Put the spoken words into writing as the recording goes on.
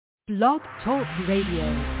Blog Talk Radio.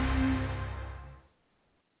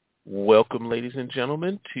 Welcome, ladies and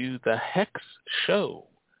gentlemen, to the HEX Show.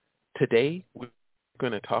 Today, we're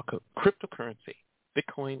going to talk cryptocurrency,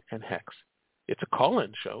 Bitcoin, and HEX. It's a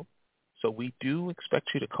call-in show, so we do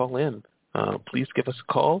expect you to call in. Please give us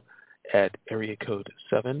a call at area code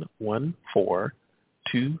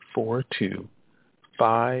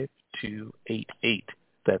 714-242-5288.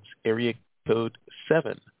 That's area code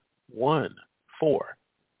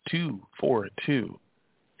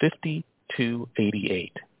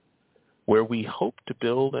 714-242-5288, where we hope to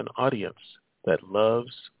build an audience that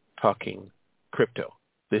loves talking crypto.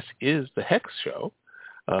 This is the HEX Show.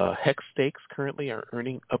 HEX stakes currently are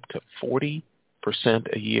earning up to 40%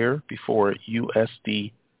 a year before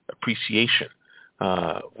USD appreciation,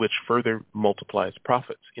 which further multiplies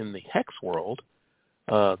profits. In the HEX world,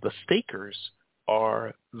 the stakers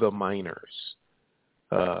are the miners.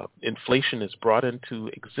 Inflation is brought into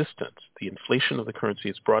existence. The inflation of the currency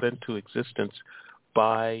is brought into existence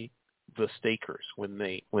by the stakers when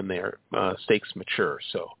their stakes mature.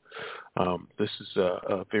 So this is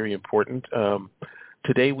very important.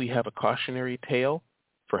 Today we have a cautionary tale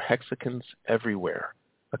for Hexicans everywhere.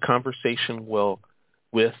 A conversation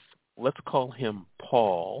with, let's call him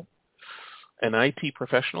Paul, an IT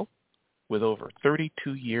professional with over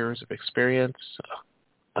 32 years of experience,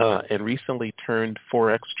 and recently turned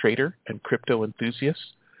Forex trader and crypto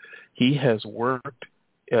enthusiast. He has worked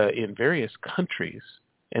in various countries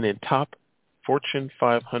and in top Fortune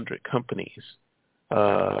 500 companies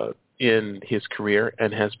in his career,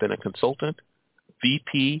 and has been a consultant,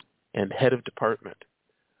 VP, and head of department.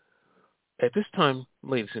 At this time,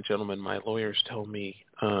 ladies and gentlemen, my lawyers tell me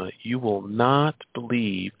you will not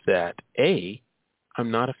believe that A, I'm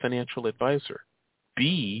not a financial advisor,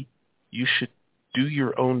 B, you should do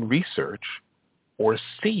your own research, or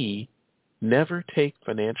C, never take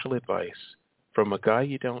financial advice from a guy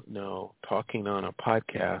you don't know talking on a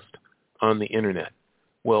podcast on the internet.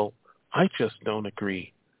 Well, I just don't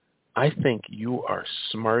agree. I think you are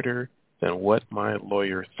smarter than what my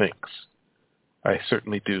lawyer thinks. I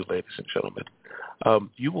certainly do, ladies and gentlemen.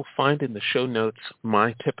 You will find in the show notes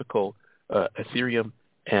my typical Ethereum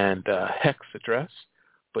and HEX address,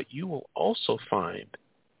 but you will also find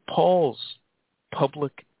Paul's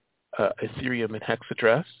public Ethereum and HEX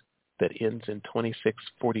address that ends in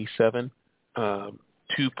 2647.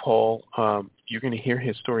 To Paul, you're going to hear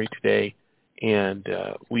his story today, and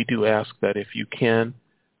we do ask that if you can,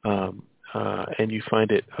 and you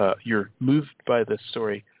find it, you're moved by this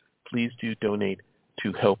story, please do donate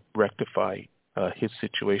to help rectify his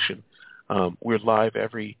situation. We're live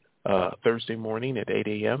every Thursday morning at 8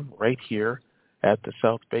 a.m. right here at the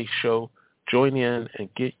South Bay Show. Join in and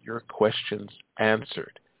get your questions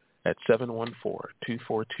answered at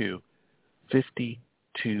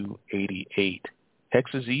 714-242-5288.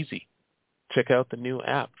 HEX is easy. Check out the new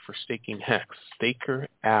app for staking HEX,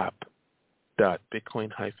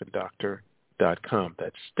 stakerapp.bitcoin-doctor.com.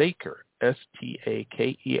 That's Staker,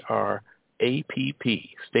 STAKERAPP,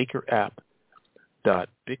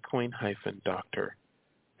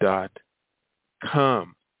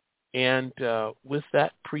 stakerapp.bitcoin-doctor.com. And with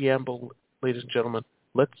that preamble, ladies and gentlemen,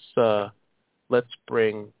 let's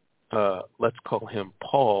call him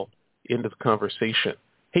Paul into the conversation.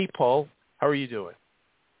 Hey, Paul, how are you doing?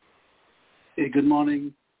 Hey, good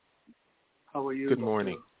morning. How are you? Good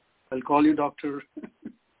morning. Doctor? I'll call you Doctor.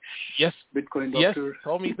 Yes. Bitcoin Doctor. Yes,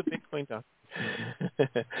 call me the Bitcoin Doctor.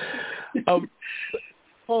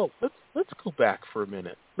 Paul, let's go back for a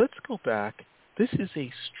minute. Let's go back. This is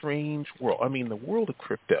a strange world. I mean, the world of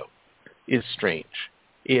crypto is strange.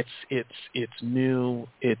 It's new.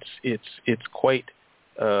 It's quite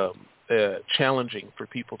challenging for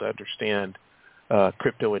people to understand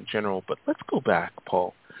crypto in general. But let's go back,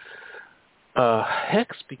 Paul.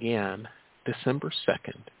 HEX began December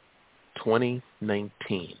 2nd,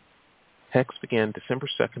 2019. HEX began December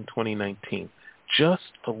 2nd, 2019.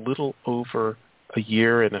 Just a little over a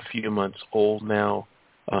year and a few months old now.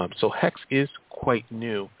 So HEX is quite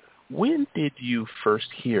new. When did you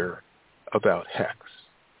first hear about HEX?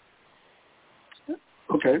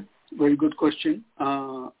 Okay, very good question.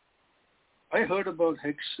 I heard about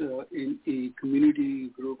HEX in a community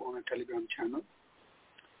group on a Telegram channel,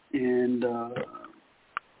 and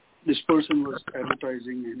this person was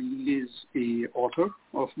advertising, and he is a author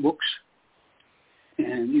of books.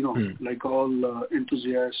 And, like all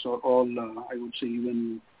enthusiasts or all, I would say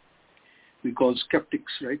even we call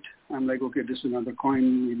skeptics, right? I'm like, okay, this is another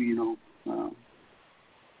coin, maybe,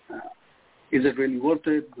 is it really worth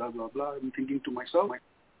it? Blah, blah, blah. I'm thinking to myself.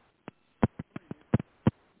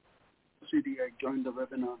 I joined the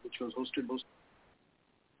webinar, which was hosted.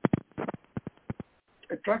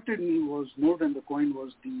 attracted me was more than the coin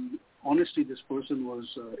was the honesty this person was,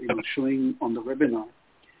 showing on the webinar,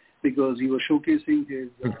 because he was showcasing his,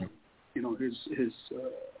 his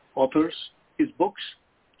authors, his books,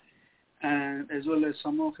 and as well as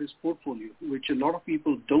some of his portfolio, which a lot of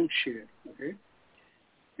people don't share. Okay,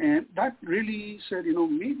 and that really said,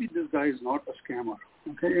 maybe this guy is not a scammer.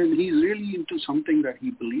 Okay, and he's really into something that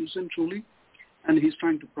he believes in truly, and he's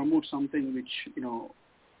trying to promote something which,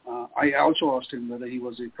 I also asked him whether he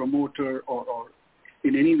was a promoter or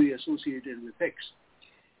in any way associated with HEX,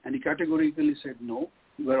 and he categorically said no.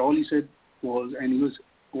 Where all he said was,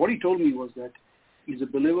 what he told me was that he's a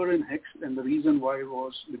believer in HEX, and the reason why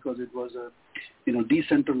was because it was a,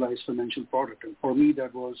 decentralized financial product, and for me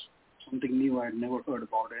that was something new. I had never heard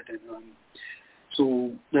about it, and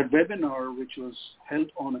so that webinar, which was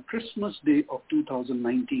held on a Christmas day of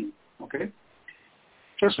 2019, okay?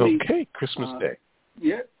 Trust me. Okay, Christmas Day.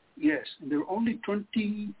 Yeah, yes. And there were only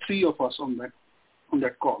 23 of us on that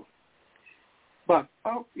call. But,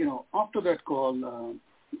 after that call,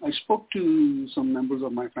 I spoke to some members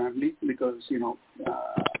of my family because,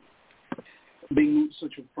 being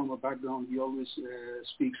from a background, he always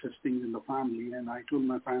speaks such things in the family. And I told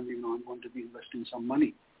my family, I'm going to be investing some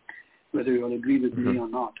money, whether you all agree with me or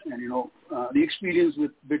not. And, the experience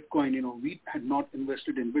with Bitcoin, we had not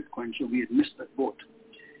invested in Bitcoin, so we had missed that boat.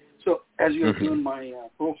 So as you have seen my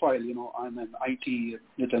profile, I'm an IT,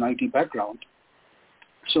 with an IT background.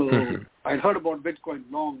 So I'd heard about Bitcoin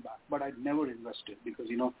long back, but I'd never invested because,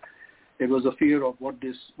 there was a fear of what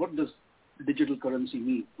does digital currency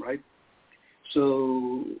mean, right?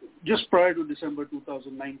 So just prior to December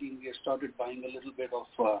 2019, we had started buying a little bit of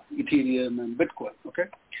Ethereum and Bitcoin, okay?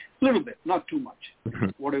 A little bit, not too much,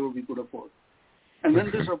 whatever we could afford. And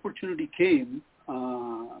when this opportunity came,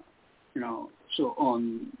 so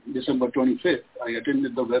on December 25th, I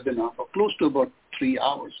attended the webinar for close to about 3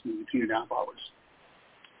 hours, maybe 3.5 hours.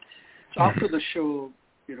 So after the show,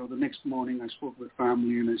 the next morning I spoke with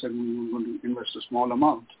family and I said we were going to invest a small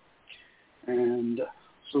amount. And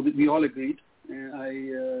so we all agreed. And I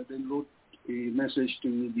then wrote a message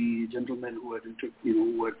to the gentleman who had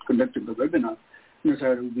conducted the webinar, and I said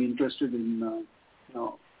I would be interested in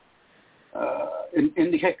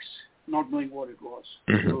the HEX, not knowing what it was.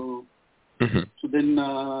 So then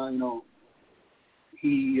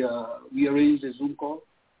we arranged a Zoom call.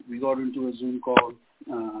 We got into a Zoom call,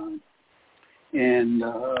 and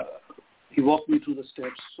he walked me through the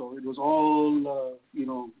steps. So it was all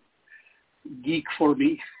geek for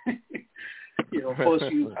me. First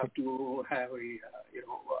you have to have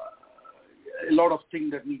a lot of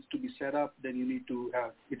things that needs to be set up. Then you need to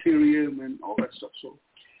have Ethereum and all that stuff. So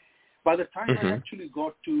by the time I actually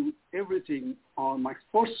got to everything, on my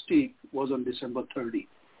first stake was on December 30.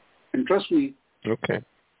 And trust me,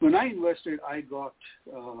 when I invested, I got,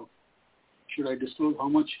 should I disclose how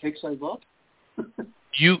much HEX I got?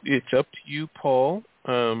 It's up to you, Paul,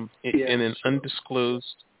 in an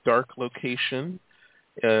undisclosed dark location.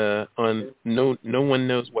 On no one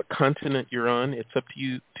knows what continent you're on. It's up to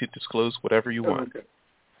you to disclose whatever you want. Okay.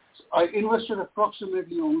 So I invested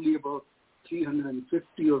approximately only about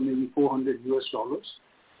 $350 or maybe $400 US,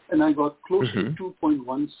 and I got close to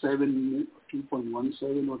 2.17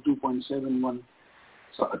 or 2.71,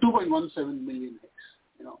 so 2.17 million HEX.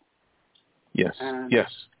 Yes. And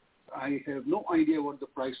yes. I have no idea what the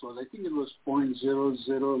price was. I think it was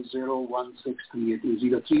 0.000163. It was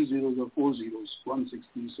either 3 zeros or 4 zeros,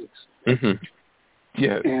 1636.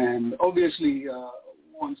 Yeah. And obviously,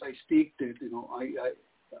 once I staked it, I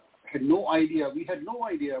had no idea. We had no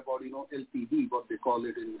idea about, LPB, what they call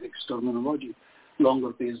it in HEX terminology,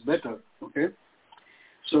 longer pays better, okay?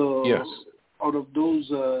 So out of those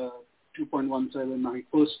 2.17, I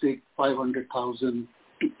first staked 500,000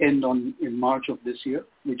 to end in March of this year,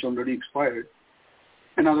 which already expired.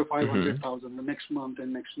 Another 500,000 the next month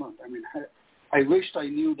and next month. I mean, I wished I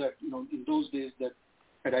knew that, in those days that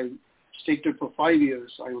had I staked it for 5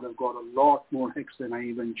 years, I would have got a lot more HEX than I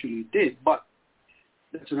eventually did. But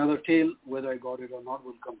that's another tale. Whether I got it or not,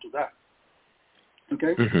 we'll come to that.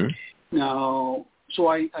 Okay? Now, so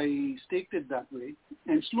I staked it that way.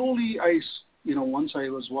 And slowly once I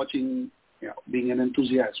was watching, being an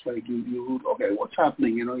enthusiast, right, you okay, what's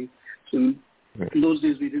happening, So in those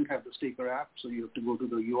days, we didn't have the Staker app, so you have to go to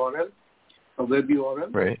the URL, a web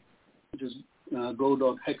URL, right, which is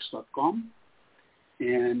go.hex.com.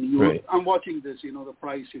 And I'm watching this, the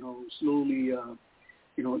price, slowly,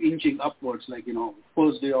 inching upwards. Like,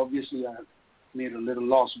 first day, obviously, I made a little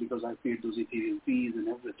loss because I paid those Ethereum fees and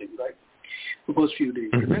everything, right, the first few days.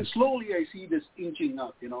 And then slowly I see this inching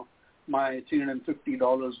up, my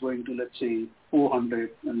 $350 going to, let's say, 400,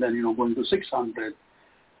 and then, going to 600.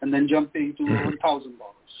 and then jumping to $1,000,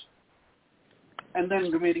 and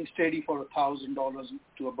then remaining steady for $1,000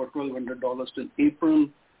 to about $1,200 till April,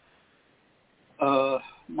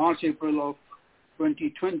 March, April of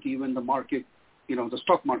 2020, when the market, the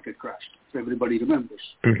stock market crashed. If everybody remembers,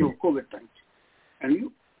 COVID times. And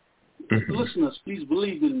you, listeners, please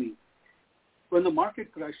believe in me. When the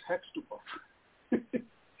market crashed, HEX took off.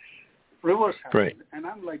 Reverse happened. Right. And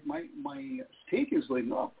I'm like, my stake is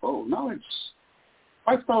going up. Oh, now it's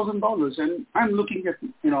 $5,000. And I'm looking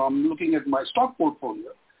at my stock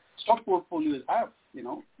portfolio. Stock portfolio is half,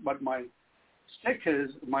 but my stake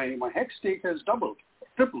my HEX stake has doubled,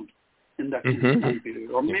 tripled in that time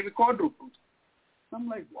period, or maybe quadrupled. I'm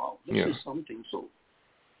like, wow, this is something. So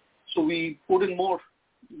we put in more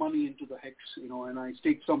money into the HEX, and I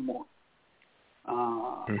staked some more.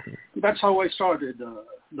 That's how I started,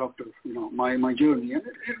 Doctor, my journey. And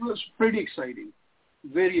it was pretty exciting,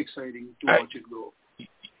 very exciting to watch it go.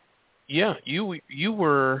 Yeah, you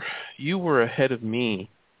were ahead of me.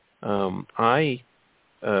 I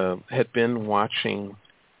had been watching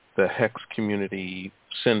the HEX community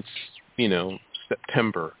since,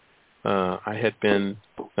 September. I had been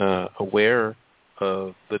aware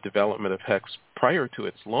of the development of HEX prior to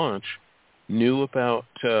its launch, knew about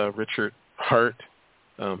Richard Hart,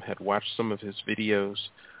 had watched some of his videos,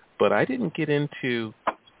 but I didn't get into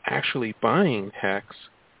actually buying HEX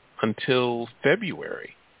until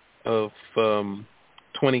February of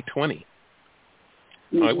 2020.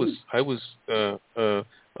 I was a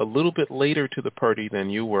little bit later to the party than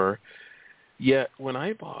you were. Yet when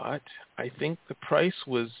I bought, I think the price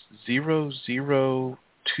was 0027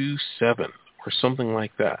 or something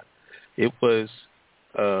like that. It was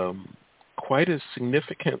quite as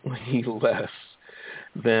significantly less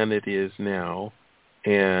than it is now,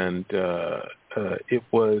 and it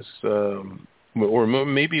was, or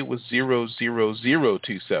maybe it was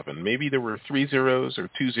 00027. Maybe there were 3 zeros or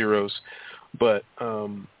 2 zeros, but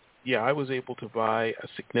I was able to buy a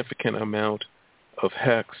significant amount of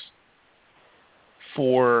HEX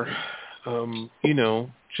for,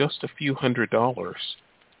 just a few $100s.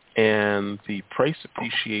 And the price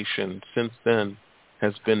appreciation since then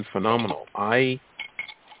has been phenomenal. I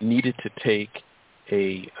needed to take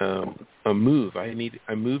a move. I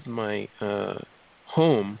moved my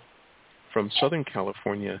home from Southern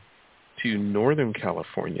California to Northern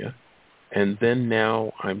California, and then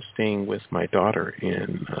now I'm staying with my daughter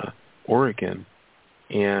in Oregon,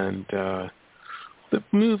 and the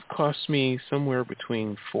move cost me somewhere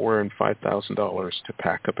between $4,000 and $5,000 to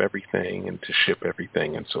pack up everything and to ship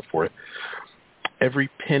everything and so forth. Every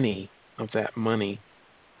penny of that money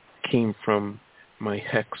came from my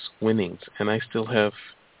HEX winnings, and I still have,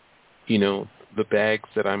 the bags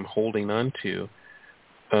that I'm holding on to,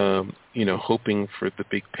 hoping for the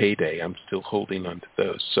big payday. I'm still holding on to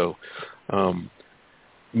those. So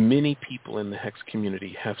many people in the HEX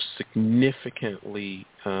community have significantly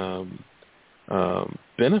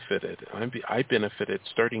benefited. I benefited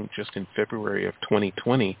starting just in February of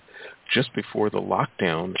 2020, just before the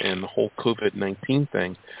lockdown and the whole COVID-19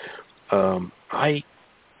 thing. I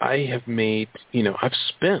have made, I've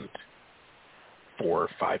spent $4,000 or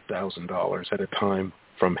 $5,000 at a time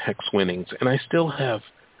from HEX winnings, and I still have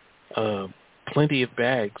plenty of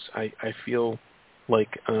bags. I feel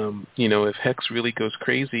like, if HEX really goes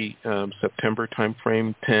crazy, September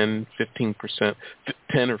timeframe, 10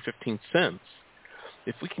 or 15 cents,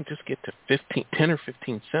 if we can just get to 10 or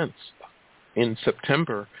 15 cents in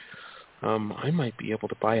September, I might be able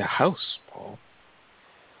to buy a house, Paul.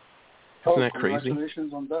 Isn't that crazy?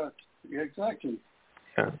 Congratulations on that. Yeah, exactly.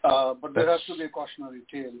 Yeah. But there has to be a cautionary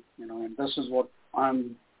tale, and this is what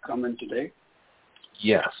I'm coming today.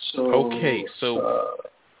 Yes. Okay. So,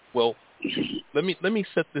 well, let me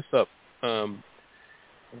set this up.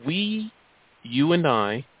 You and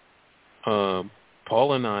I,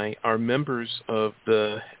 Paul and I, are members of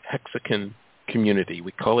the Hexagon community.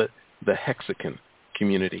 We call it the Hexagon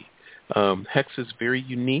community. HEX is very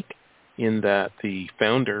unique in that the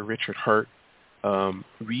founder, Richard Hart,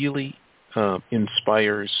 really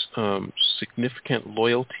inspires significant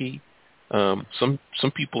loyalty. Some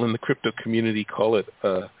people in the crypto community call it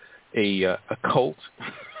a cult,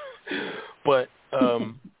 but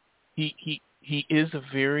he is a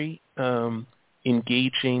very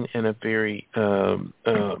engaging and a very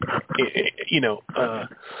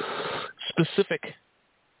specific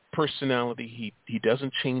personality. He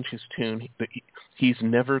doesn't change his tune. He's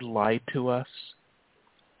never lied to us.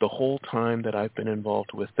 The whole time that I've been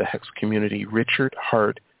involved with the HEX community, Richard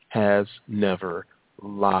Hart has never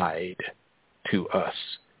lied to us.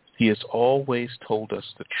 He has always told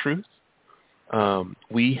us the truth.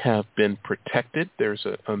 We have been protected. There's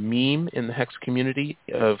a meme in the HEX community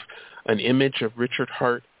of an image of Richard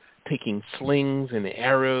Hart taking slings and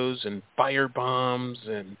arrows and fire bombs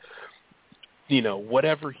and,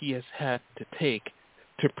 whatever he has had to take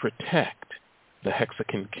to protect the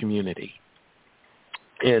Hexican community.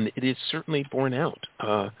 And it is certainly borne out.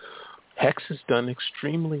 HEX has done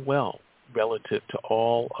extremely well relative to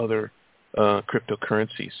all other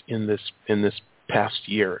cryptocurrencies in this past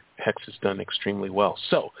year. HEX has done extremely well.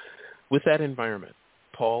 So, with that environment,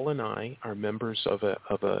 Paul and I are members of a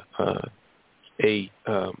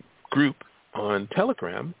group on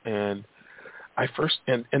Telegram, and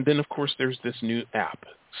and then of course there's this new app,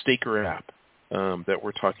 Staker app, that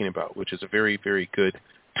we're talking about, which is a very, very good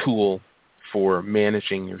tool for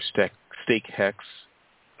managing your stake HEX.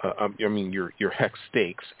 Your HEX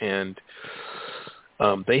stakes, and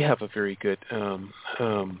they have a very good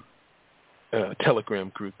Telegram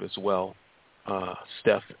group as well.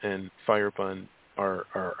 Steph and Firebun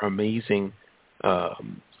are amazing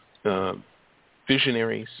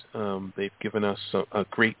visionaries. They've given us a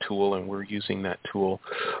great tool, and we're using that tool.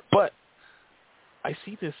 But I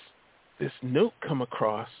see this note come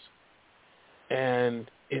across, and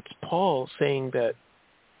it's Paul saying that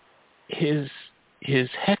his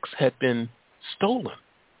HEX had been stolen.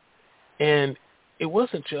 And it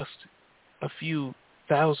wasn't just a few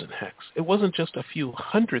thousand HEX. It wasn't just a few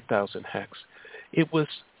 100,000 HEX. It was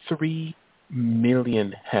 3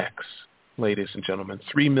 million HEX, ladies and gentlemen.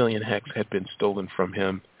 3 million HEX had been stolen from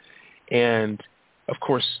him. And, of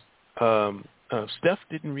course, Steph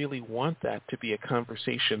didn't really want that to be a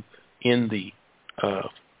conversation in the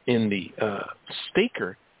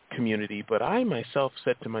staker community, but I myself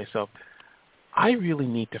said to myself, I really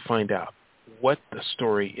need to find out what the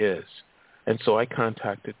story is. And so I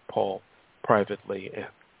contacted Paul privately.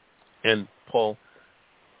 And Paul,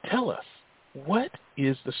 tell us, what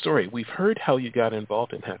is the story? We've heard how you got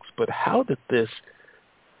involved in HEX, but how did this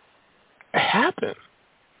happen?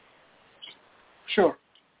 Sure.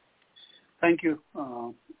 Thank you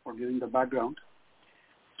for giving the background.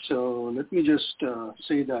 So let me just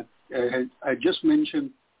say that I just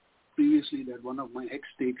mentioned previously that one of my HEX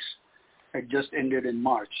stakes had just ended in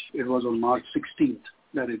March. It was on March 16th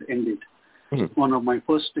that it ended. Mm-hmm. One of my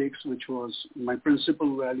first stakes, which was my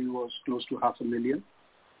principal value, was close to $500,000.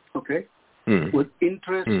 Okay. Mm-hmm. With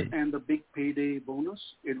interest and the big payday bonus,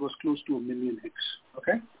 it was close to $1 million HEX.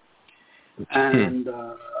 Okay. And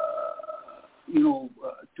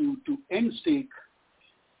to end stake,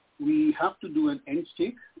 we have to do an end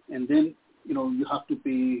stake, and then you have to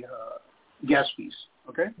pay gas fees.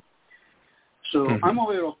 Okay. So I'm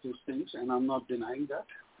aware of those things, and I'm not denying that.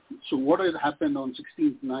 So what had happened on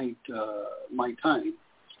 16th night, my time,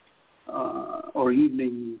 or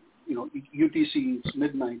evening, UTC is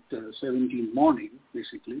midnight, 17th morning,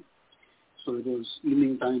 basically. So it was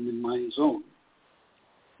evening time in my zone.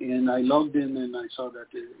 And I logged in and I saw that,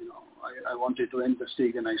 I wanted to end the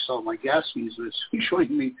stake, and I saw my gas fees was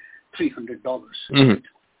showing me $300. Right?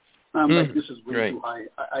 I'm like, this is way too high.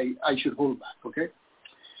 I should hold back, okay?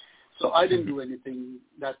 So I didn't do anything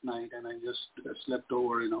that night, and I just slept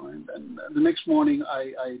over, and the next morning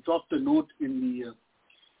I dropped a note in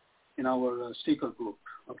our staker group,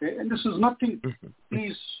 okay? And this is nothing,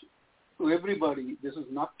 please, to everybody, this is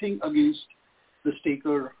nothing against the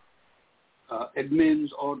staker admins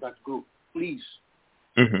or that group, please.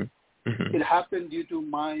 It happened due to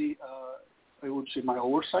my, I would say, my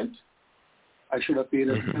oversight. I should have paid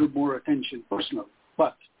a little more attention, personal,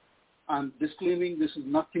 but I'm disclaiming this is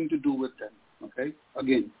nothing to do with them, okay,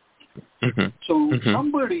 again. So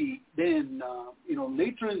somebody then,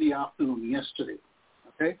 later in the afternoon yesterday,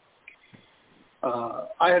 okay,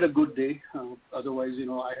 I had a good day. Otherwise,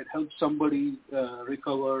 I had helped somebody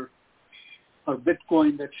recover her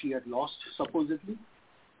Bitcoin that she had lost, supposedly.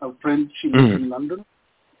 A friend, she lives in London,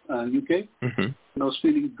 UK. And I was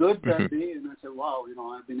feeling good that day, and I said, wow,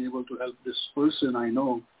 I've been able to help this person I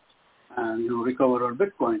know and, recover her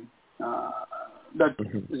Bitcoin. That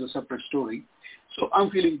is a separate story. So I'm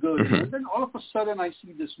feeling good. And then all of a sudden I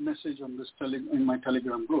see this message on in my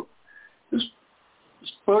Telegram group. This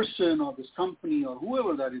person or this company or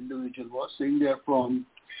whoever that individual was saying they're from,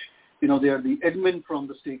 they are the admin from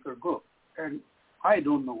the staker group. And I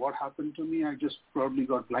don't know what happened to me. I just probably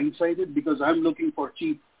got blindsided because I'm looking for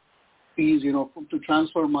cheap fees, to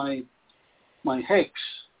transfer my HEX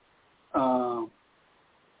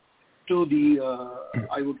to the,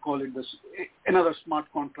 I would call it another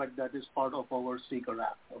smart contract that is part of our staker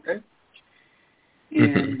app, okay?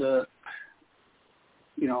 And,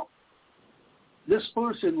 this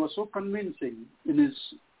person was so convincing in his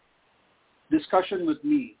discussion with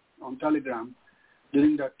me on Telegram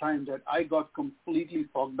during that time that I got completely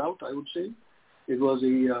fogged out, I would say. It was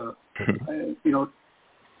a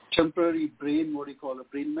temporary brain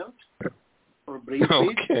melt or brain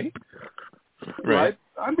fade. Okay. Right.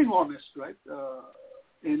 I'm being honest, right?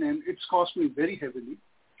 And it's cost me very heavily.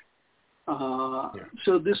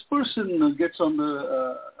 So this person gets on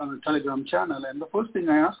the Telegram channel, and the first thing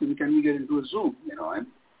I ask him, can we get into a Zoom? And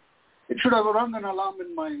it should have rung an alarm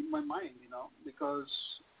in my mind, because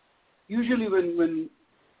usually when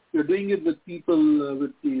you're doing it with people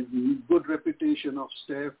with the good reputation of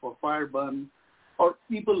Steph or Firebun or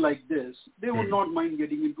people like this, they would not mind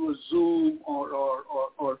getting into a Zoom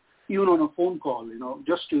or even on a phone call,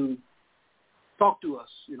 just to talk to us,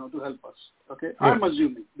 to help us. Okay, yeah. I'm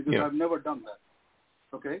assuming because I've never done that.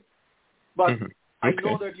 Okay, but I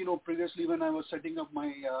know that previously when I was setting up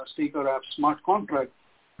my Staker app smart contract,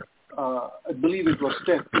 I believe it was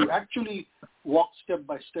Steph who actually walked step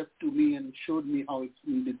by step to me and showed me how it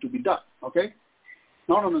needed to be done. Okay,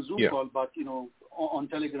 not on a Zoom call, but on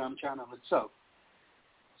Telegram channel itself.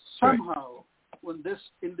 Somehow, when this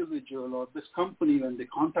individual or this company, when they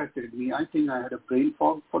contacted me, I think I had a brain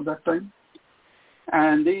fog for that time.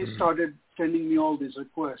 And they started sending me all these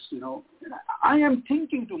requests, I am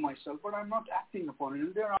thinking to myself, but I'm not acting upon it.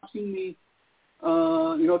 And they're asking me,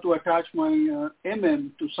 to attach my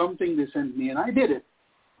MM to something they sent me. And I did it,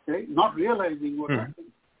 okay, not realizing what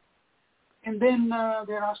happened. And then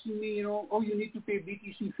they're asking me, you need to pay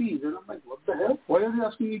BTC fees. And I'm like, what the hell? Why are they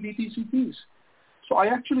asking me BTC fees? So I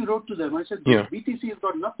actually wrote to them. I said, BTC has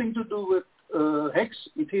got nothing to do with HEX,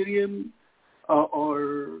 Ethereum,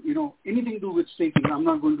 or anything to do with staking. I'm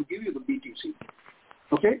not going to give you the BTC.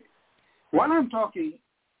 Okay? While I'm talking,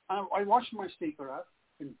 I watch my Staker app,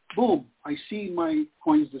 and boom, I see my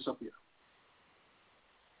coins disappear.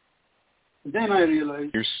 Then I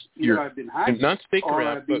realize I've been hacked. Not Staker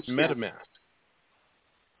app, but scammed. MetaMask.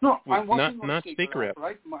 No, I'm watching not Staker app.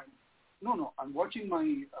 Right? I'm watching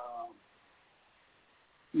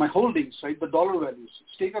my holdings, right? The dollar values.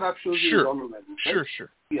 Staker app shows you the dollar values. Right? Sure.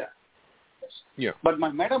 Yeah. Yeah. But my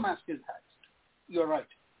MetaMask is hacked. You're right.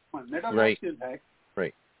 My MetaMask is hacked.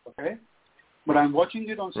 Right. Okay. But I'm watching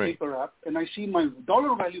it on Staker app, and I see my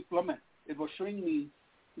dollar value plummet. It was showing me,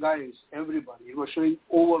 guys, everybody, it was showing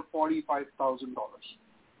over $45,000.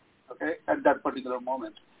 Okay, at that particular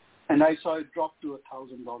moment, and I saw it drop to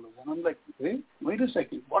 $1,000, and I'm like, wait a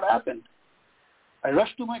second, what happened? I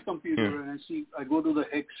rush to my computer and I go to the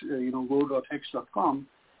HEX, go.hex.com,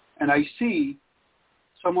 and I see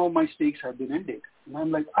some of my stakes have been ended. And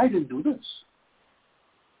I'm like, I didn't do this.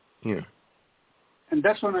 Yeah. And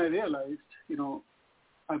that's when I realized,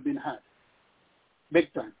 I've been hacked.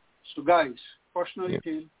 Big time. So guys, cautionary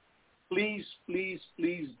tale, please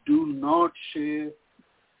do not share,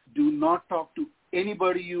 do not talk to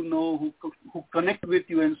anybody who connect with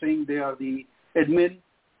you and saying they are the admin,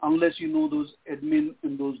 unless you know those admin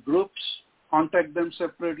in those groups. Contact them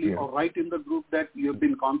separately or write in the group that you have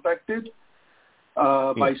been contacted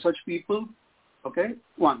by such people. Okay,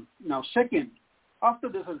 one. Now, second, after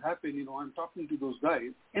this has happened, I'm talking to those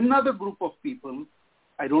guys. Another group of people,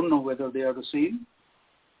 I don't know whether they are the same,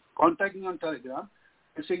 contacting on Telegram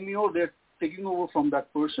and saying, they're taking over from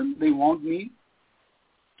that person. They want me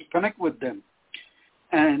to connect with them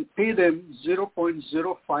and pay them 0.05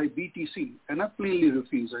 BTC. And I plainly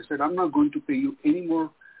refused. I said, I'm not going to pay you any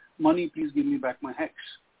more money. Please give me back my HEX.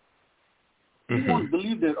 You won't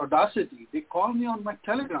believe their audacity. They call me on my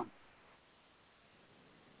Telegram.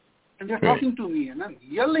 And they're talking to me, and I'm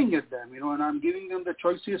yelling at them, and I'm giving them the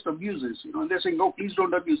choicest abuses, and they're saying, no, please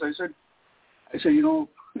don't abuse. I said,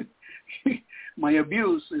 my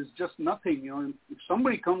abuse is just nothing, if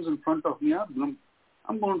somebody comes in front of me,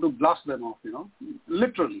 I'm going to blast them off,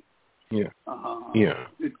 literally. Yeah.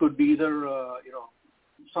 It could be either,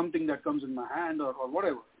 something that comes in my hand or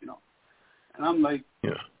whatever, And I'm like,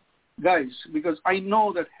 guys, because I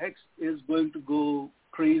know that HEX is going to go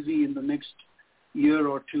crazy in the next year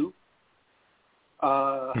or two.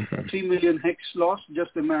 3 million HEX loss.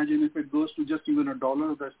 Just imagine if it goes to just even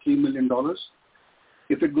 $1, that's $3 million.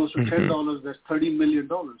 If it goes to $10, that's $30 million.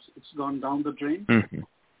 It's gone down the drain.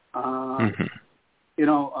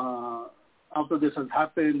 After this has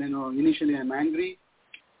happened, initially I'm angry.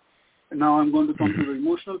 Now I'm going to come to the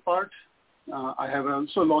emotional part. I have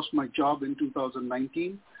also lost my job in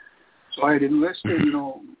 2019. So I had invested,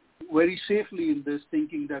 very safely in this,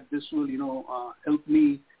 thinking that this will, help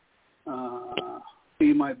me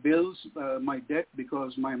pay my bills, my debt,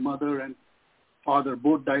 because my mother and father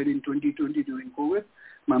both died in 2020 during COVID.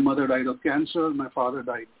 My mother died of cancer. My father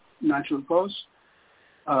died natural cause.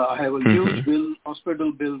 I have a huge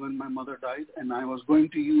hospital bill when my mother died, and I was going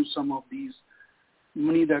to use some of these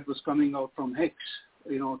money that was coming out from HEX,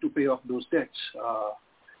 to pay off those debts.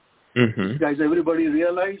 Guys, everybody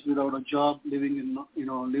realized without a job, living in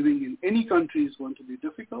any country is going to be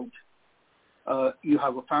difficult. You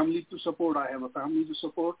have a family to support. I have a family to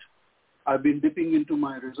support. I've been dipping into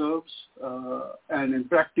my reserves, and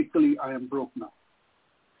practically I am broke now.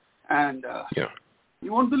 And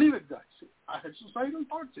you won't believe it, guys. I had suicidal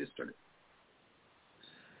thoughts yesterday.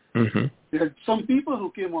 There had some people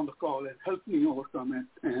who came on the call and helped me overcome it,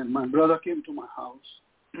 and my brother came to my house,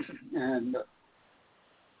 and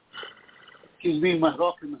he's been my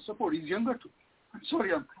rock and my support. He's younger to me. I'm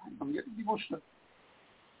sorry, I'm crying. I'm getting emotional.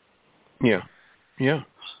 Yeah.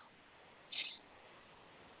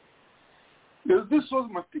 This was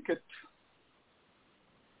my ticket.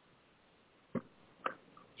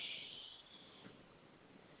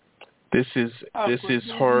 This is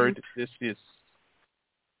hard. This is.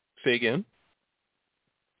 Say again.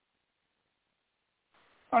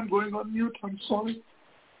 I'm going on mute. I'm sorry.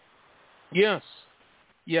 Yes.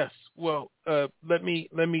 Well, let me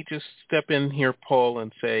just step in here, Paul,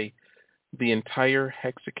 and say the entire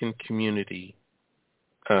Hexican community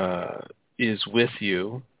is with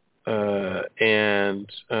you and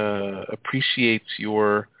appreciates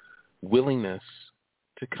your willingness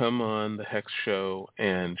to come on the HEX Show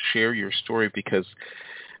and share your story, because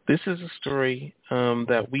this is a story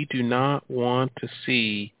that we do not want to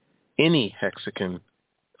see any Hexican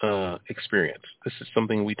experience. This is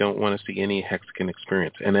something we don't want to see any Hexican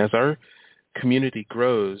experience. And as our community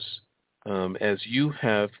grows, as you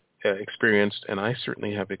have experienced, and I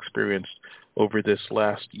certainly have experienced over this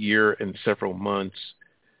last year and several months,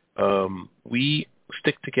 we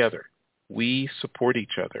stick together. We support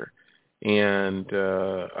each other. And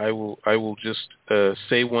I will just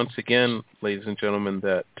say once again, ladies and gentlemen,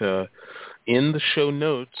 that in the show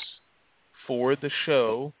notes for the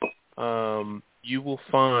show, you will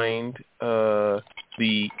find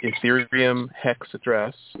the Ethereum HEX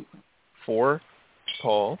address for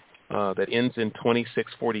Paul that ends in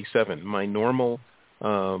 2647. My normal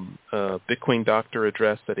Bitcoin Doctor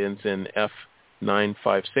address that ends in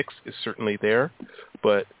F956 is certainly there,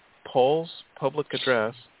 but Paul's public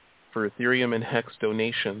address for Ethereum and HEX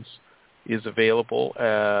donations is available,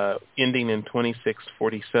 ending in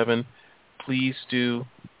 2647. Please do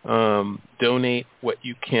donate what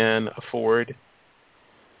you can afford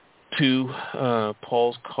to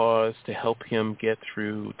Paul's cause to help him get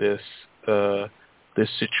through this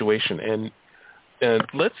situation. And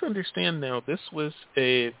let's understand now, this was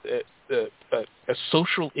a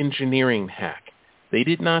social engineering hack. They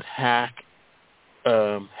did not hack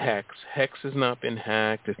HEX. HEX has not been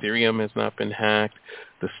hacked. Ethereum has not been hacked.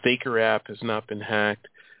 The Staker app has not been hacked.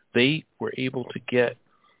 They were able to get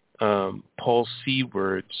Paul's seed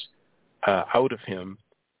words out of him,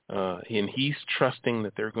 and he's trusting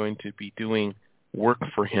that they're going to be doing work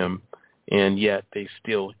for him, and yet they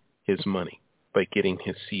steal his money by getting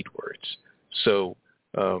his seed words. So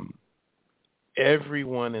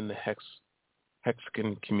everyone in the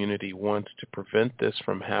Hexican community wants to prevent this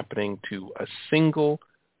from happening to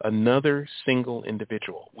another single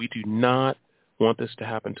individual. We do not want this to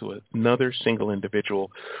happen to another single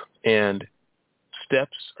individual, and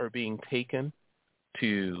steps are being taken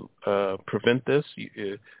to prevent this.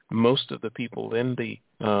 Most of the people in the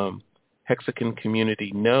Hexican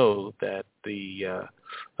community know that the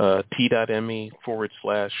t.me/hex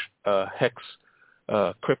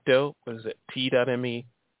crypto, what is it, t.me//hex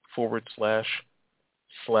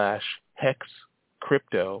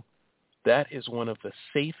crypto, that is one of the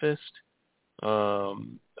safest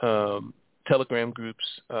Telegram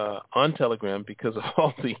groups on Telegram because of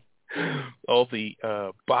all the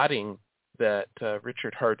botting that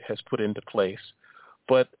Richard Hart has put into place.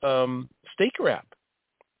 But Staker app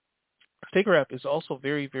is also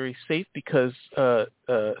very, very safe because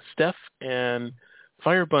Steph and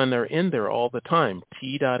Firebun are in there all the time.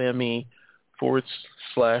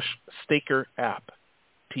 t.me/Staker app.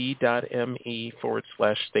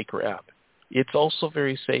 t.me/Staker app. It's also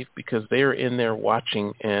very safe because they're in there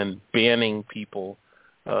watching and banning people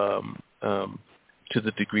to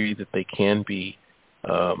the degree that they can be.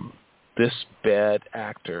 This bad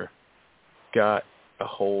actor got a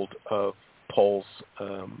hold of Paul's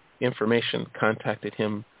information, contacted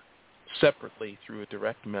him separately through a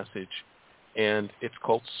direct message, and it's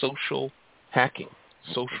called social hacking,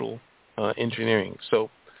 social engineering.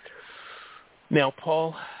 So now,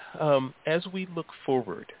 Paul, as we look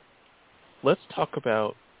forward, let's talk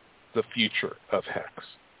about the future of HEX,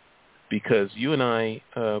 because you and I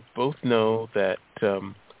both know that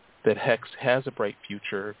that HEX has a bright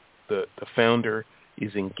future. The founder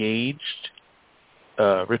is engaged.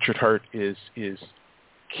 Richard Hart is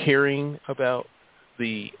caring about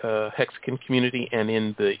the Hexagon community, and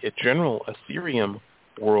in the general Ethereum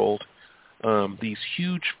world, these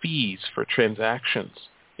huge fees for transactions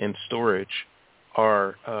and storage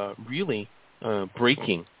are really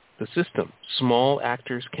breaking the system. Small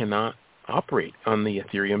actors cannot operate on the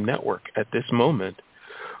Ethereum network at this moment.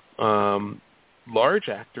 Large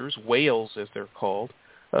actors, whales as they're called,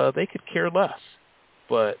 they could care less.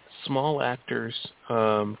 But small actors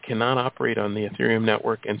cannot operate on the Ethereum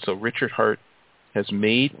network, and so Richard Hart has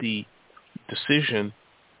made the decision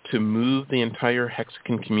to move the entire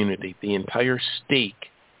Hexagon community, the entire stake,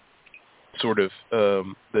 sort of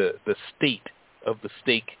the state of the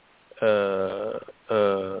stake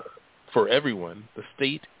for everyone, the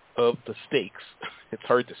state of the stakes. It's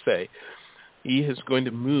hard to say. He is going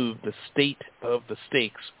to move the state of the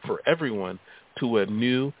stakes for everyone to a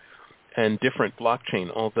new and different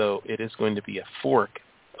blockchain, although it is going to be a fork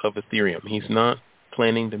of Ethereum. He's not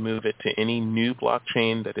planning to move it to any new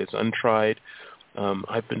blockchain that is untried.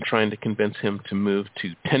 I've been trying to convince him to move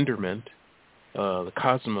to Tendermint, the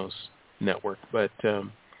Cosmos network, but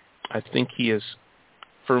I think he is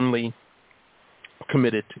firmly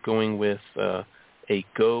committed to going with a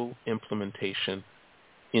Go implementation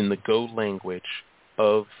in the Go language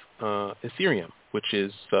of Ethereum, which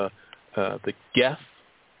is the Geth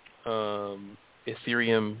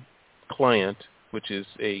Ethereum client, which is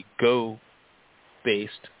a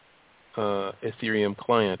Go-based Ethereum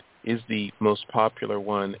client, is the most popular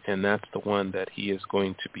one, and that's the one that he is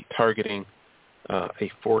going to be targeting, a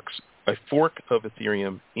fork of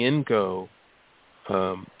Ethereum in Go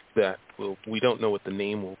that we don't know what the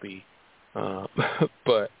name will be,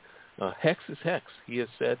 but Hex is Hex. He has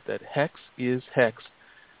said that Hex is Hex.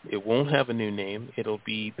 It won't have a new name. It'll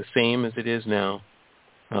be the same as it is now.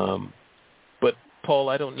 But, Paul,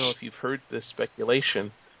 I don't know if you've heard this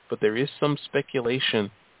speculation, but there is some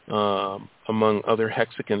speculation among other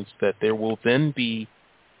hexagons that there will then be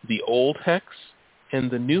the old Hex and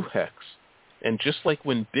the new Hex. And just like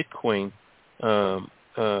when Bitcoin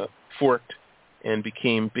forked and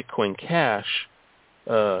became Bitcoin Cash,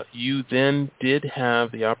 you then did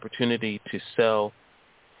have the opportunity to sell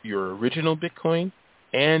your original Bitcoin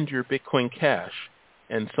and your Bitcoin Cash.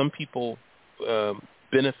 And some people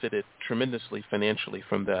benefited tremendously financially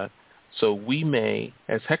from that. So we may,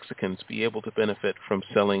 as hexagons, be able to benefit from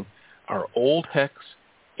selling our old Hex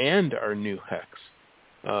and our new Hex.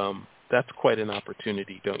 That's quite an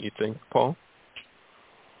opportunity, don't you think, Paul?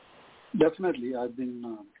 Definitely. I've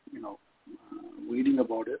been, reading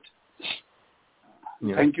about it.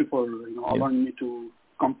 Yeah. Thank you for allowing me to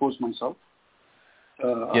compose myself.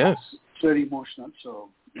 Yes. It's very emotional. So,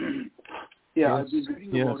 yeah, yes. I've been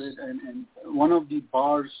reading about it, and one of the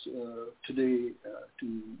bars today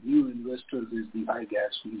to new investors is the high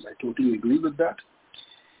gas fees. I totally agree with that.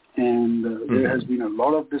 And there has been a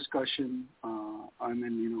lot of discussion. I'm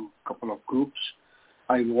in, a couple of groups.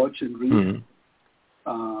 I watch and read.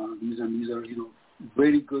 These are,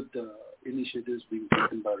 very good initiatives being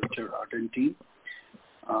taken by Richard Hart and team.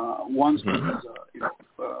 Once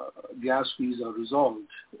these, gas fees are resolved,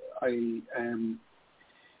 I am,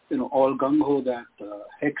 all gung-ho that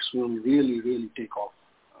HEX will really, really take off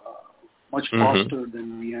much faster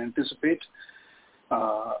than we anticipate.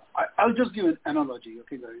 I'll just give an analogy,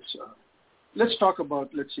 okay, guys? Let's talk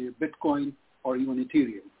about, let's say, Bitcoin or even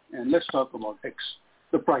Ethereum, and let's talk about HEX,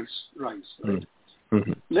 the price rise, right?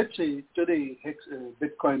 Let's say today HEX,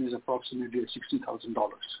 Bitcoin is approximately at $60,000,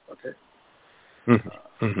 okay?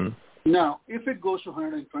 Now, if it goes to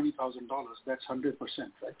 $120,000, that's 100%,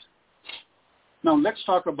 right? Now, let's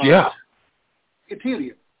talk about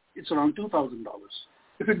Ethereum. It's around $2,000.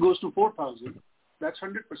 If it goes to $4,000, that's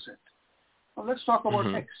 100%. Now, let's talk about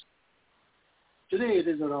HEX. Today, it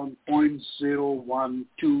is around 0.012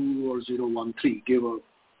 or 0.013, give a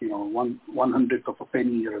 1/100th of a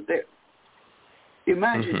penny here or there.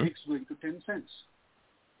 Imagine HEX going to 10 cents.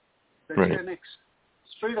 That's 10x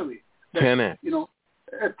straight away. That's, 10x.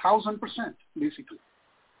 1,000%, basically.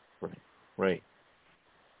 Right.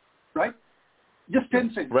 Just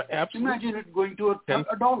 10 cents. Right, absolutely. Imagine it going to a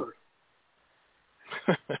dollar.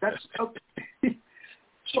 That's so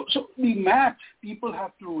the math, people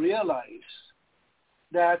have to realize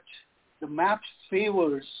that the math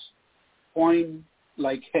favors coin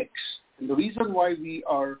like HEX. And the reason why we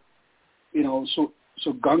are,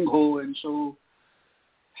 so gung-ho and so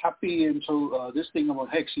happy and so this thing about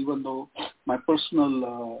HEX, even though my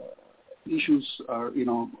personal issues are,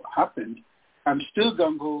 happened, I'm still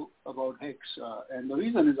gung-ho about HEX. And the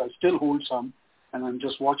reason is I still hold some, and I'm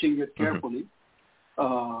just watching it carefully.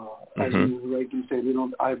 As you rightly said,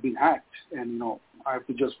 I've been hacked, and, I have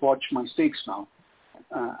to just watch my stakes now.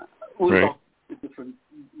 We'll talk different.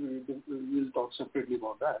 We'll talk separately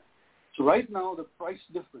about that. So right now, the price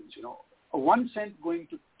difference, a 1 cent going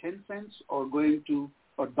to 10 cents or going to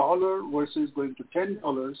 $1 versus going to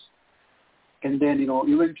 $10, and then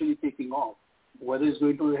eventually taking off. Whether it's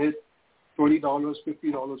going to hit $20,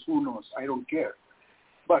 $50, who knows? I don't care.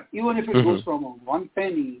 But even if it goes from a 1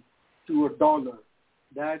 penny to $1,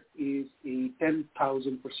 that is a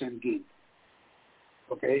 10,000% gain.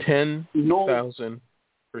 Okay? 10,000%.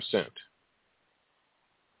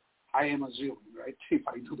 I am assuming, right? If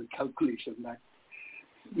I do the calculation, that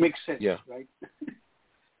makes sense, right?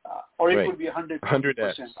 Or it could be 100%.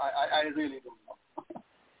 I really don't know.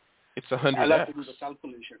 It's 100x. I'll have to do the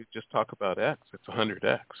calculation. We just talk about X. It's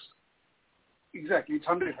 100x. Exactly. It's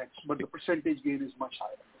 100x, but the percentage gain is much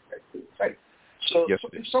higher. Right? So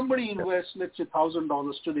if somebody invests, let's say,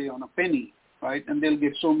 $1,000 today on a penny, right, and they'll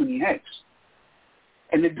get so many hex,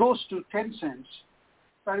 and it goes to 10 cents,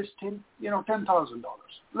 that is $10,000.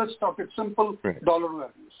 Let's talk it simple dollar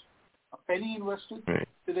values. A penny invested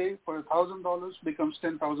today for $1,000 becomes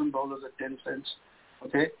 $10,000 at 10 cents.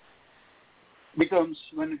 Okay, becomes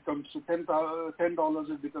when it comes to $10,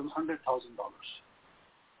 it becomes $100,000,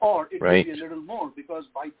 or it may be a little more because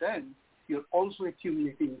by then you're also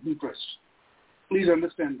accumulating interest. Please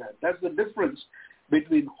understand that. That's the difference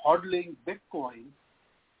between hodling Bitcoin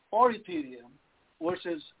or Ethereum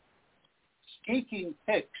versus staking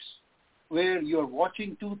HEX, where you're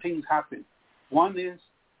watching two things happen. One is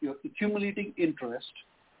you're accumulating interest,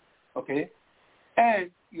 okay,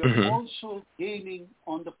 and you're also gaining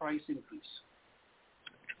on the price increase.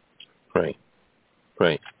 Right.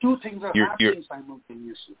 Two things are happening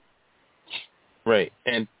simultaneously. Right,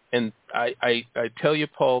 and I tell you,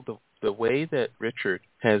 Paul, the way that Richard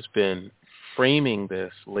has been framing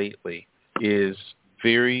this lately is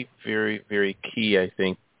very, very, very key, I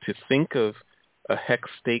think, to think of a HEX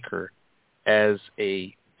staker as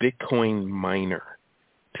a Bitcoin miner.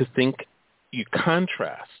 To think, you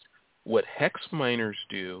contrast what HEX miners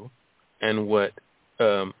do and what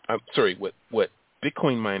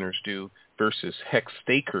Bitcoin miners do versus HEX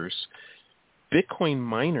stakers. Bitcoin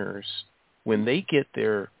miners, when they get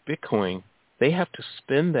their Bitcoin, they have to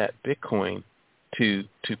spend that Bitcoin to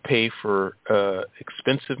pay for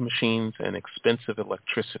expensive machines and expensive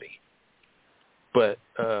electricity. But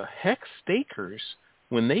HEX stakers,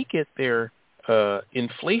 when they get their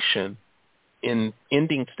inflation in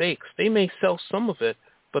ending stakes, they may sell some of it,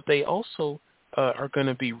 but they also are going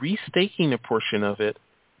to be restaking a portion of it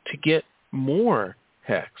to get more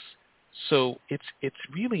HEX. So it's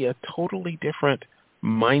really a totally different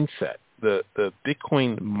mindset. The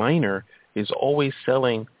Bitcoin miner is always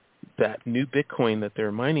selling that new Bitcoin that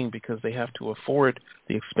they're mining because they have to afford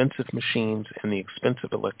the expensive machines and the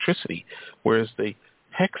expensive electricity, whereas the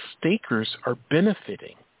HEX stakers are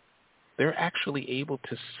benefiting. They're actually able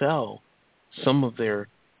to sell some of their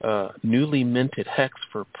newly minted HEX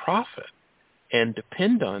for profit and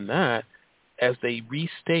depend on that as they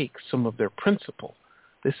restake some of their principal.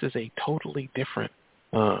 This is a totally different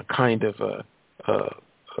kind of a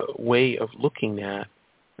way of looking at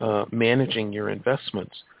managing your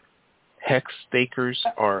investments. HEX stakers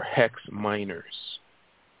are HEX miners.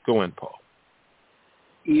 Go on, Paul.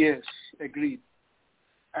 Yes, agreed.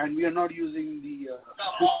 And we are not using the...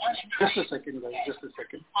 just a second, guys. Just a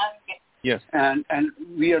second. Yes. And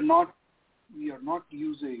we are not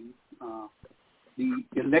using the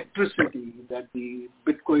electricity that the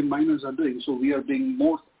Bitcoin miners are doing. So we are being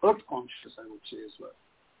more earth conscious, I would say, as well.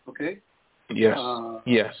 Okay? Yes.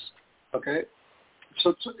 Yes. Okay.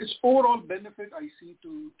 So it's overall benefit I see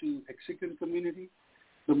to Mexican community.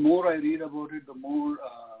 The more I read about it, the more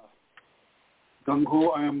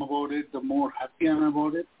gung-ho I am about it, the more happy I am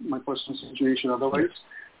about it, my personal situation otherwise.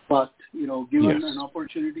 But, given an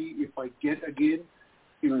opportunity, if I get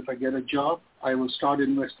a job, I will start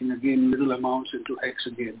investing again little amounts into HEX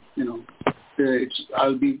again.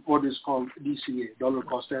 I'll be what is called DCA, dollar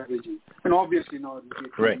cost averaging. And obviously now I'm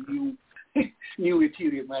getting new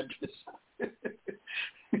Ethereum address.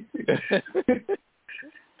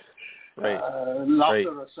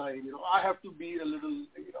 Laughter aside, I have to be a little,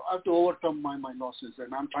 I have to overcome my losses,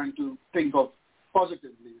 and I'm trying to think of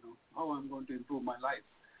positively, how I'm going to improve my life.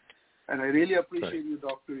 And I really appreciate you,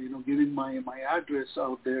 Doctor, giving my address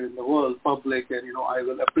out there in the world, public, and, I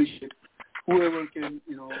will appreciate whoever can,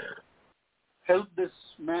 help this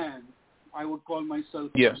man. I would call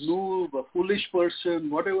myself a noob, a foolish person,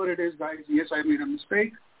 whatever it is, guys. Yes, I made a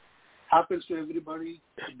mistake. Happens to everybody.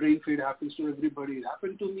 Brain fade happens to everybody. It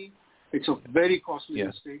happened to me. It's a very costly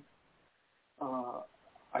mistake.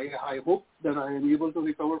 I hope that I am able to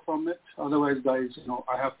recover from it. Otherwise, guys,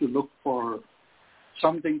 I have to look for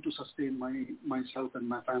something to sustain myself and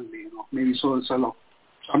my family. Maybe sell off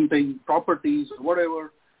something, properties or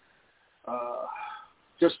whatever,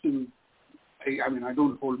 just to. I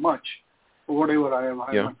don't hold much. For whatever I have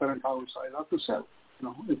my current house, I have to sell.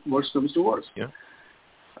 If worse comes to worse. Yeah.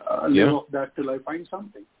 Live off that till I find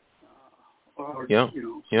something. So,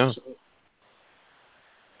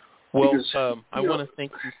 well, because, I want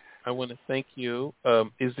to thank you.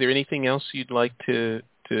 Is there anything else you'd like to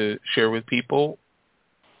share with people?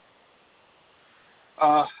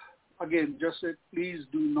 Again, just say, please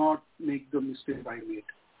do not make the mistake I made.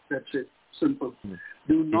 That's it. Simple.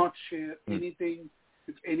 Do not share anything.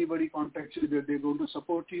 If anybody contacts you that they're going to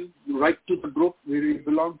support you, you write to the group where you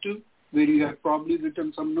belong to, where you have probably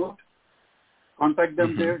written some note. Contact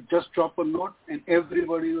them there. Just drop a note, and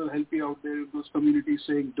everybody will help you out there in those communities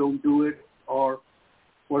saying, don't do it, or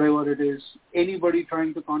whatever it is. Anybody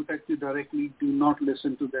trying to contact you directly, do not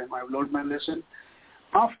listen to them. I've learned my lesson.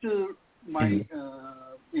 After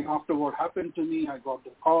after what happened to me, I got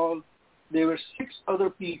the call. There were 6 other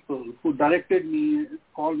people who directed me,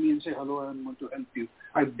 called me and say, hello, I want to help you.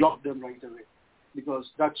 I blocked them right away because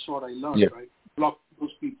that's what I learned, right? Block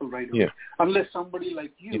those people right away. Unless somebody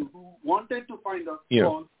like you who wanted to find out,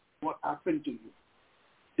 Paul, what happened to you.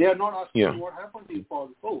 They are not asking what happened to you,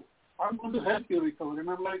 Paul. Oh, I'm going to help you recover. And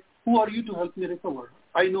I'm like, who are you to help me recover?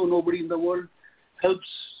 I know nobody in the world helps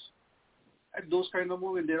at those kind of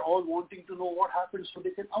moments. They're all wanting to know what happens so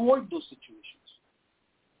they can avoid those situations.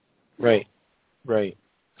 Right.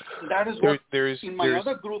 That is what in my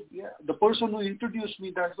other group, the person who introduced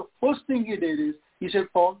me, that's the first thing he did is, he said,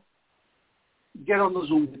 Paul, get on the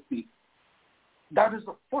Zoom with me. That is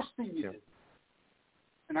the first thing he did.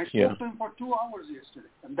 And I spoke to him for 2 hours yesterday.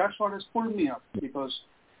 And that's what has pulled me up because,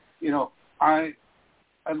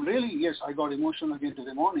 I'm really, I got emotional again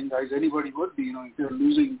today morning, guys. Anybody would be, if you're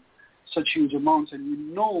losing such huge amounts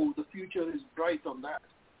and the future is bright on that.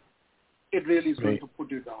 It really is going to put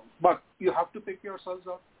you down. But you have to pick yourselves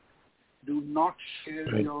up. Do not share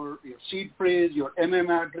your seed phrase, your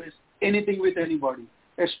address, anything with anybody,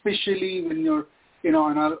 especially when you're, and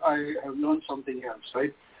I have learned something else,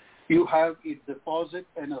 right? You have a deposit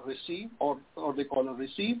and a receive, or they call a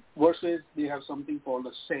receive, versus they have something called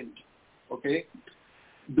a send, okay?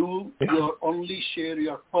 Only share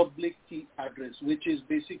your public key address, which is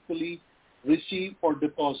basically receive or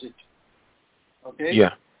deposit, okay?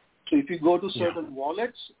 Yeah. So if you go to certain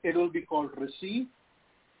wallets, it will be called receive.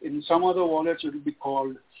 In some other wallets, it will be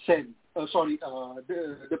called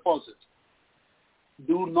deposit.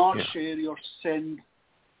 Do not share your send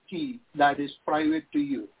key. That is private to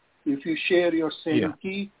you. If you share your send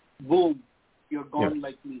key, boom, you're gone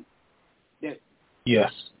like me. Dead.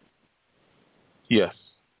 Yes.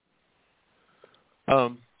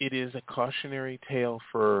 It is a cautionary tale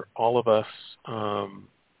for all of us.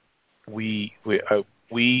 We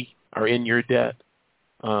are in your debt.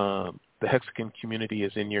 The Hexagon community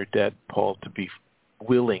is in your debt, Paul, to be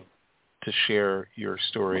willing to share your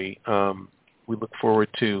story. We look forward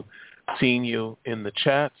to seeing you in the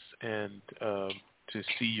chats and to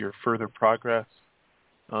see your further progress.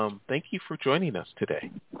 Thank you for joining us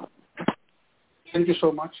today. Thank you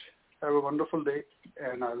so much. Have a wonderful day,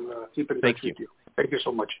 and I'll keep in touch with you. Thank you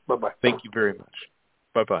so much. Bye-bye. Thank you very much.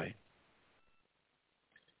 Bye-bye.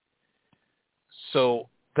 So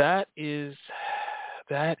that is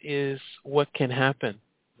what can happen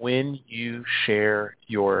when you share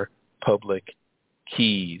your public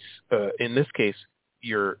keys. In this case,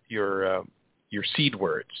 your seed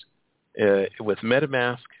words. With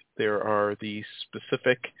MetaMask, there are these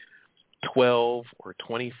specific 12 or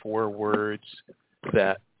 24 words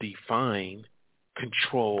that define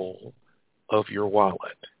control of your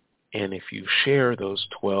wallet. And if you share those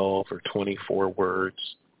 12 or 24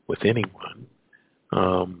 words with anyone,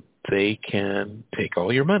 they can take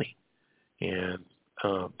all your money. And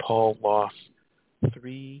Paul lost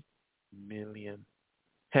 3 million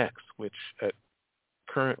HEX, which at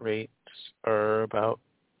current rates are about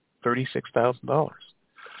 $36,000.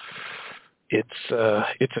 It's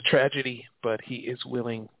a tragedy, but he is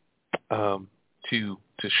willing to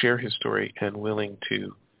share his story and willing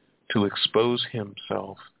to expose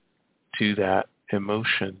himself to that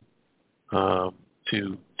emotion,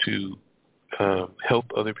 to help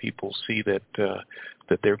other people see that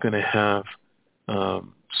they're going to have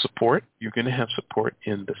support. You're going to have support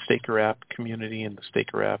in the Staker app community, in the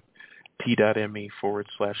Staker app,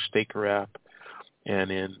 t.me/Staker app,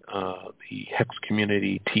 and in the HEX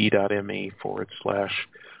community, t.me/HEX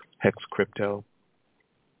crypto.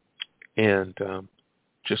 And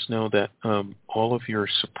just know that all of your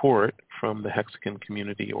support from the Hexagon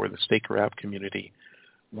community or the Staker app community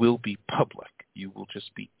will be public. you will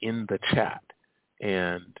just be in the chat,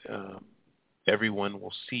 and everyone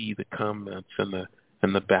will see the comments and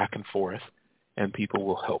the back and forth, and people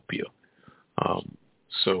will help you.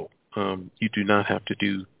 So you do not have to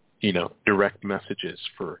do direct messages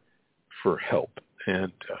for help,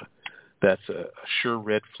 and that's a sure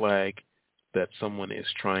red flag that someone is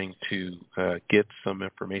trying to get some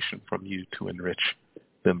information from you to enrich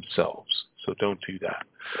themselves. So don't do that.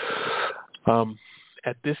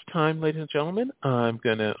 At this time, ladies and gentlemen, I'm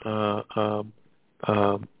going to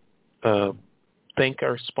thank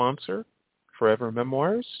our sponsor, Forever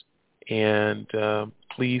Memoirs, and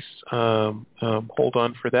please hold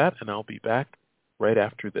on for that, and I'll be back right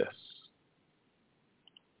after this.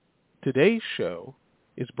 Today's show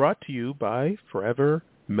is brought to you by Forever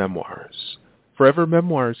Memoirs. Forever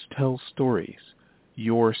Memoirs tells stories,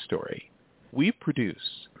 your story. We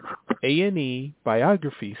produce A&E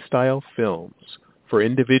biography-style films for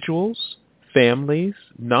individuals, families,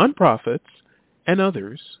 nonprofits, and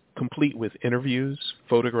others, complete with interviews,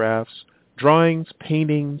 photographs, drawings,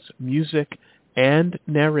 paintings, music, and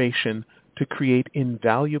narration to create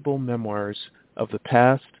invaluable memoirs of the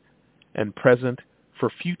past and present for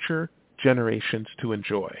future generations to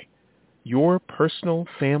enjoy. Your personal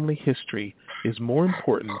family history is more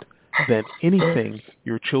important than anything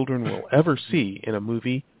your children will ever see in a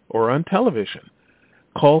movie or on television.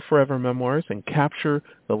 Call Forever Memoirs and capture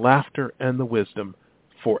the laughter and the wisdom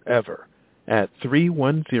forever at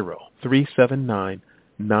 310-379-9822.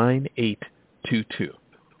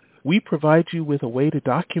 We provide you with a way to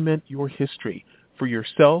document your history for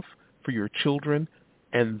yourself, for your children,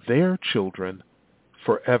 and their children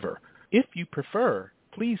forever. If you prefer,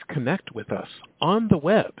 please connect with us on the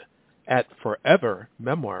web at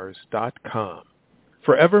forevermemoirs.com.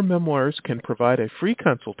 Forever Memoirs can provide a free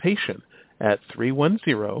consultation at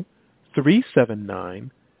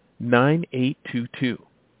 310-379-9822.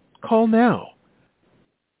 Call now.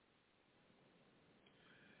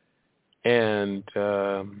 And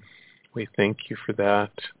we thank you for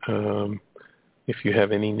that. If you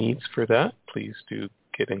have any needs for that, please do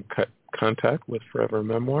get in contact with Forever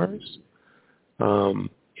Memoirs.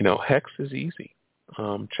 HEX is easy.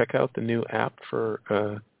 Check out the new app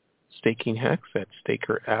for staking HEX at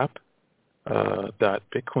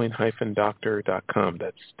staker.bitcoin-doctor.com.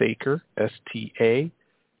 That's Staker, STAKER,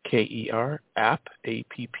 app,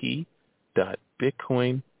 APP,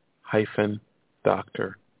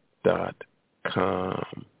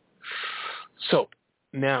 .bitcoin-doctor.com. So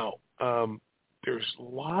now there's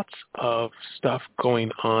lots of stuff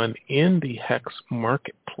going on in the HEX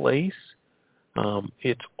marketplace.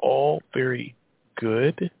 It's all very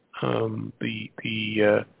good.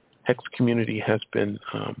 The HEX community has been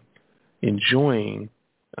enjoying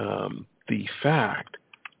the fact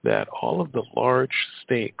that all of the large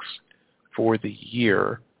stakes for the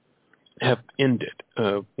year have ended.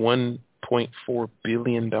 $1.4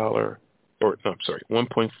 billion,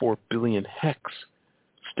 1.4 billion HEX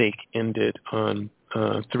stake ended on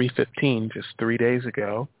 3/15, just 3 days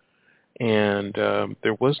ago, and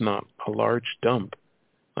there was not a large dump.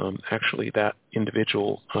 Actually, that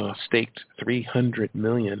individual staked 300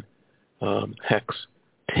 million HEX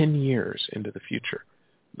 10 years into the future.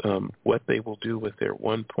 What they will do with their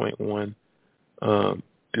 1.1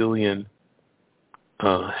 billion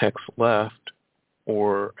HEX left, it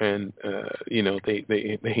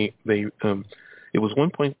was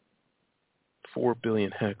 1.4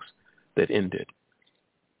 billion HEX that ended.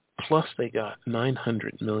 Plus, they got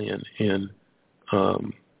 900 million in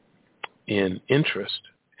interest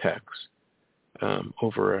HEX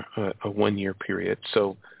over a 1 year period.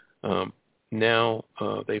 So now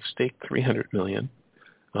they've staked 300 million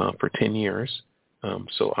for 10 years.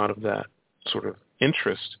 So out of that sort of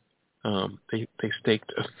interest, they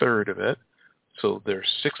staked a third of it. So there's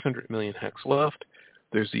 600 million HEX left.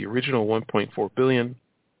 There's the original 1.4 billion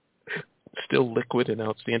still liquid and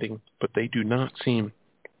outstanding, but they do not seem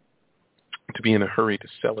to be in a hurry to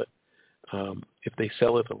sell it. If they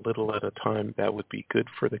sell it a little at a time, that would be good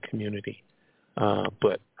for the community.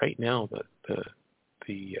 But right now,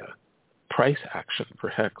 the price action for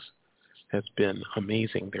HEX has been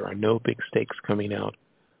amazing. There are no big stakes coming out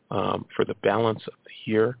for the balance of the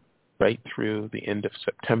year, right through the end of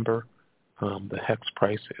September. The HEX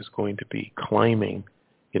price is going to be climbing.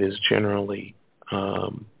 It is generally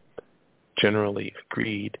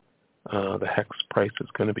agreed the HEX price is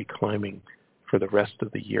going to be climbing for the rest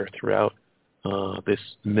of the year throughout this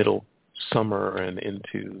middle summer and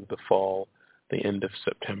into the fall, the end of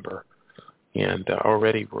September. And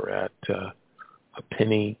already we're at a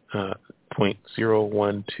penny,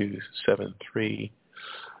 0.01273.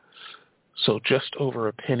 So just over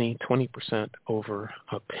a penny, 20% over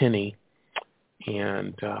a penny.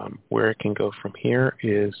 And where it can go from here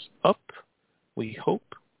is up, we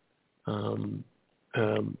hope.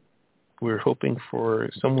 We're hoping for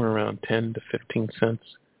somewhere around 10 to 15 cents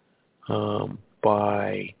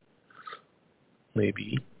by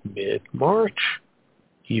maybe mid-March,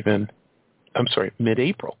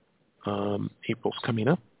 mid-April. April's coming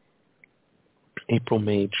up. April,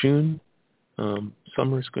 May, June.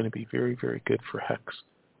 Summer is going to be very, very good for HEX,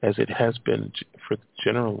 as it has been for the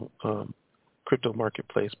general crypto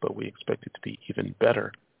marketplace, but we expect it to be even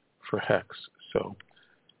better for HEX. So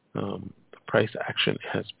the price action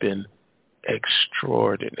has been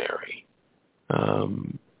extraordinary.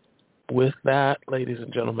 With that, ladies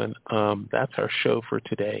and gentlemen, that's our show for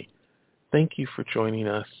today. Thank you for joining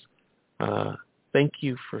us. Thank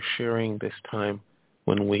you for sharing this time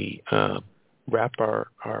when we wrap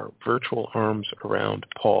our virtual arms around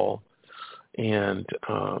Paul and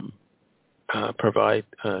provide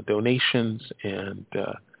donations and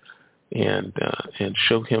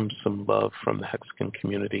show him some love from the Hexagon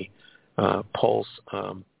community. Paul's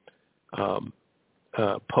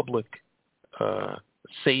public,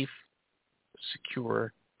 safe,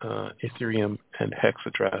 secure Ethereum and HEX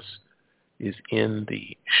address is in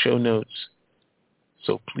the show notes,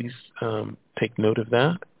 so please take note of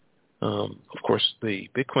that. Of course, the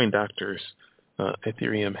Bitcoin Doctor's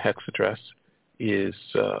Ethereum HEX address is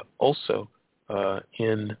also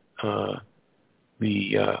in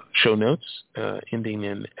the show notes, ending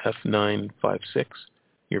in F956.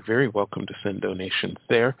 You're very welcome to send donations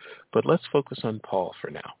there, but let's focus on Paul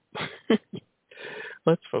for now.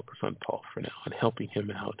 Let's focus on Paul for now and helping him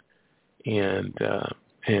out. And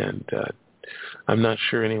I'm not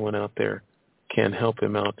sure anyone out there can help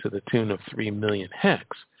him out to the tune of 3 million HEX,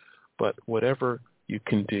 but whatever you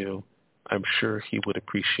can do, I'm sure he would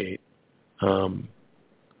appreciate.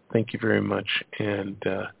 Thank you very much, and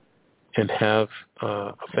have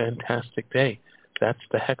a fantastic day. That's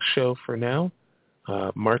the HEX Show for now,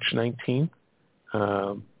 March 19th.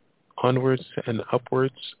 Onwards and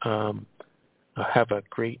upwards. Have a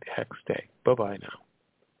great HEX day. Bye-bye now.